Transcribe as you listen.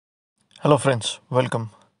Hello friends,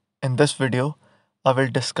 welcome. In this video, I will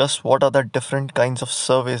discuss what are the different kinds of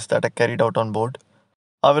surveys that are carried out on board.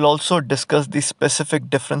 I will also discuss the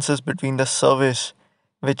specific differences between the surveys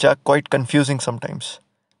which are quite confusing sometimes,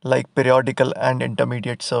 like periodical and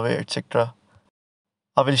intermediate survey, etc.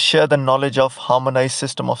 I will share the knowledge of harmonized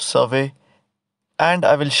system of survey and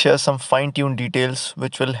I will share some fine-tuned details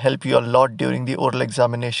which will help you a lot during the oral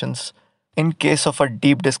examinations in case of a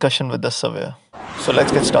deep discussion with the surveyor. So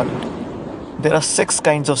let's get started. There are six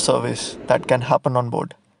kinds of surveys that can happen on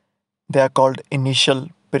board. They are called initial,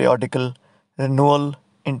 periodical, renewal,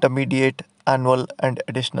 intermediate, annual, and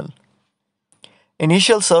additional.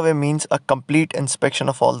 Initial survey means a complete inspection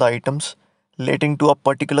of all the items relating to a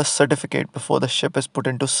particular certificate before the ship is put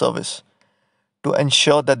into service to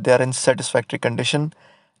ensure that they are in satisfactory condition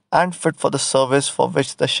and fit for the service for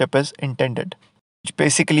which the ship is intended. Which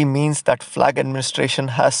basically means that flag administration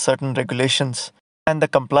has certain regulations and the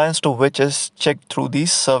compliance to which is checked through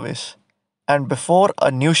these surveys. And before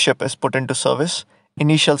a new ship is put into service,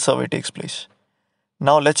 initial survey takes place.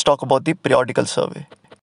 Now let's talk about the periodical survey.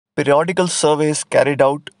 Periodical survey is carried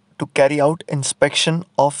out to carry out inspection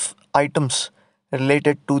of items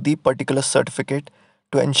related to the particular certificate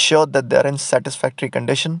to ensure that they are in satisfactory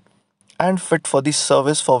condition and fit for the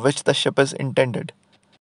service for which the ship is intended.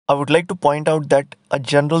 I would like to point out that a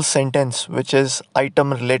general sentence, which is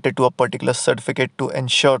item related to a particular certificate to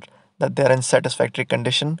ensure that they are in satisfactory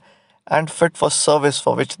condition and fit for service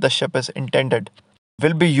for which the ship is intended,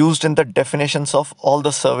 will be used in the definitions of all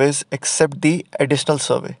the surveys except the additional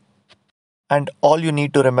survey. And all you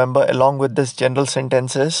need to remember along with this general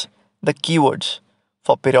sentence is the keywords.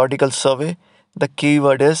 For periodical survey, the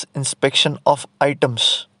keyword is inspection of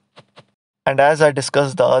items. And as I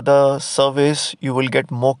discuss the other surveys, you will get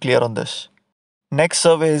more clear on this. Next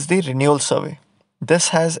survey is the renewal survey. This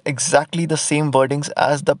has exactly the same wordings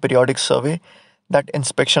as the periodic survey, that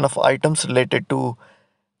inspection of items related to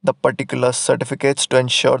the particular certificates to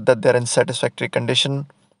ensure that they're in satisfactory condition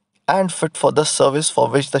and fit for the service for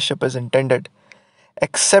which the ship is intended.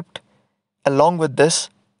 Except along with this,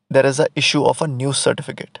 there is an issue of a new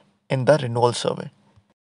certificate in the renewal survey.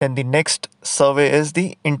 Then the next survey is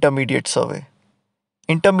the intermediate survey.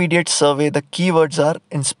 Intermediate survey, the keywords are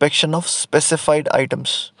inspection of specified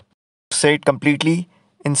items. Say it completely,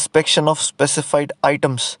 inspection of specified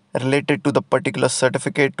items related to the particular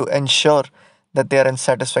certificate to ensure that they are in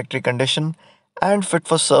satisfactory condition and fit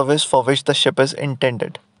for service for which the ship is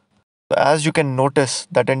intended. So as you can notice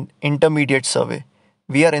that in intermediate survey,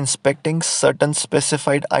 we are inspecting certain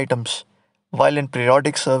specified items, while in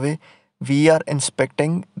periodic survey, we are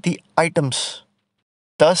inspecting the items.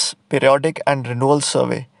 Thus, periodic and renewal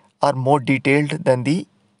survey are more detailed than the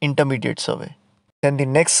intermediate survey. Then the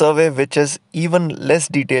next survey, which is even less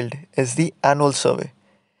detailed, is the annual survey.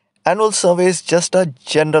 Annual survey is just a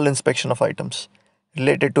general inspection of items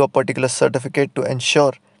related to a particular certificate to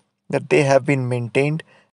ensure that they have been maintained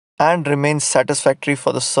and remain satisfactory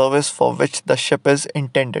for the service for which the ship is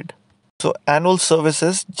intended. So annual service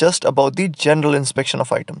is just about the general inspection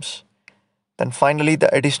of items. Then finally,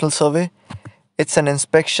 the additional survey. It's an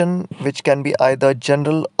inspection which can be either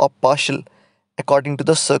general or partial according to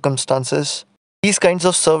the circumstances. These kinds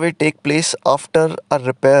of survey take place after a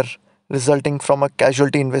repair resulting from a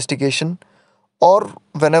casualty investigation or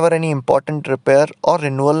whenever any important repair or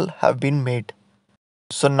renewal have been made.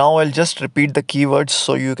 So now I'll just repeat the keywords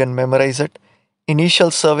so you can memorize it.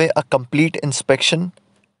 Initial survey, a complete inspection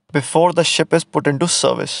before the ship is put into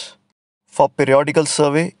service. For periodical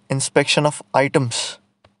survey, inspection of items.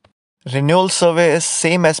 Renewal survey is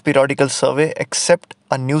same as periodical survey except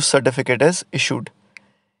a new certificate is issued.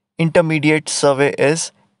 Intermediate survey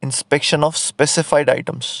is inspection of specified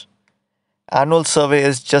items. Annual survey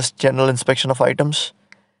is just general inspection of items.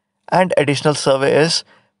 And additional survey is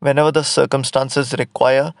whenever the circumstances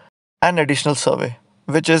require an additional survey,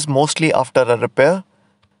 which is mostly after a repair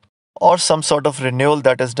or some sort of renewal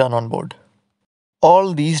that is done on board.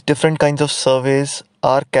 All these different kinds of surveys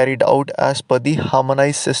are carried out as per the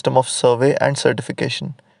Harmonized System of Survey and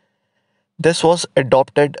Certification. This was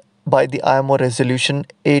adopted by the IMO Resolution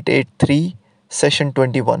 883, Session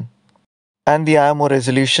 21, and the IMO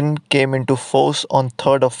Resolution came into force on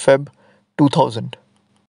 3rd of Feb 2000.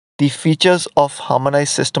 The features of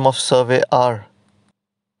Harmonized System of Survey are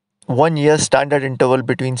 1 year standard interval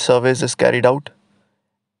between surveys is carried out,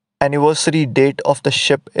 anniversary date of the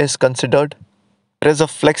ship is considered, there is a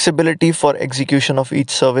flexibility for execution of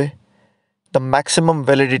each survey, the maximum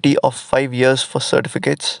validity of 5 years for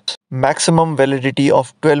certificates, maximum validity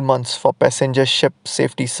of 12 months for passenger ship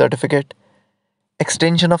safety certificate,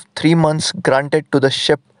 extension of 3 months granted to the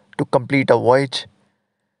ship to complete a voyage,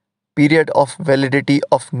 period of validity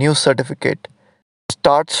of new certificate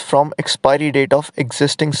starts from expiry date of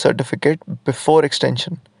existing certificate before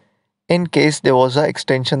extension, in case there was an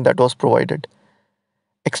extension that was provided.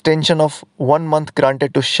 Extension of 1 month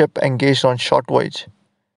granted to ship engaged on short voyage,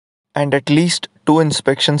 and at least 2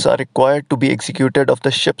 inspections are required to be executed of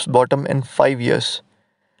the ship's bottom in 5 years.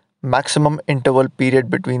 Maximum interval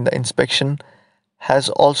period between the inspection has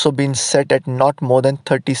also been set at not more than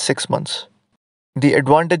 36 months. The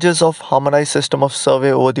advantages of harmonized system of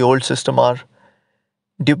survey over the old system are: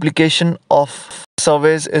 duplication of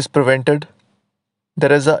surveys is prevented,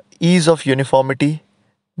 there is a ease of uniformity,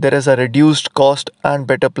 there is a reduced cost and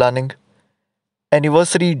better planning.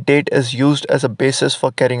 Anniversary date is used as a basis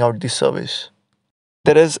for carrying out these surveys.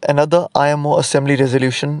 There is another IMO Assembly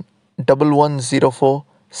Resolution 1104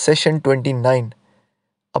 Session 29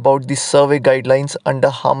 about the survey guidelines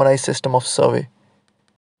under Harmonized System of Survey.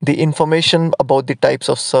 The information about the types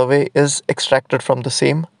of survey is extracted from the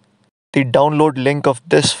same. The download link of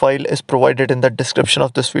this file is provided in the description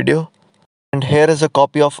of this video. And here is a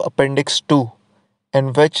copy of Appendix 2, in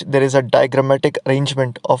which there is a diagrammatic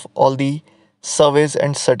arrangement of all the surveys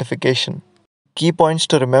and certification. Key points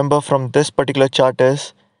to remember from this particular chart is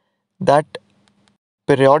that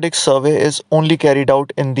periodic survey is only carried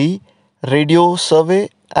out in the radio survey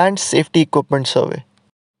and safety equipment survey.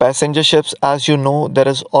 Passenger ships, as you know, there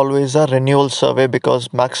is always a renewal survey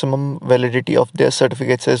because maximum validity of their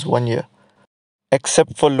certificates is 1 year.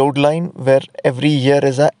 Except for load line, where every year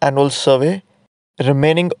is an annual survey,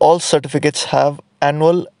 remaining all certificates have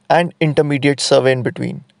annual and intermediate survey in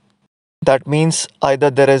between. That means either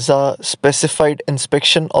there is a specified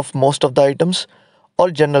inspection of most of the items or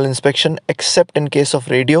general inspection, except in case of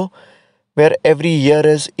radio, where every year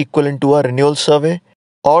is equivalent to a renewal survey,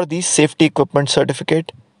 or the safety equipment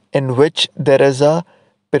certificate, in which there is a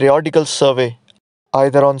periodical survey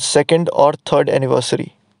either on second or third anniversary.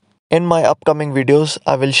 In my upcoming videos,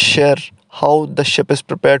 I will share how the ship is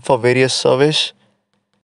prepared for various surveys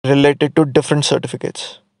related to different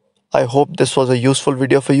certificates. I hope this was a useful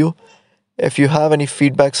video for you. If you have any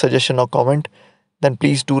feedback, suggestion or comment, then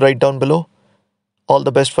please do write down below. All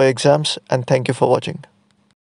the best for your exams and thank you for watching.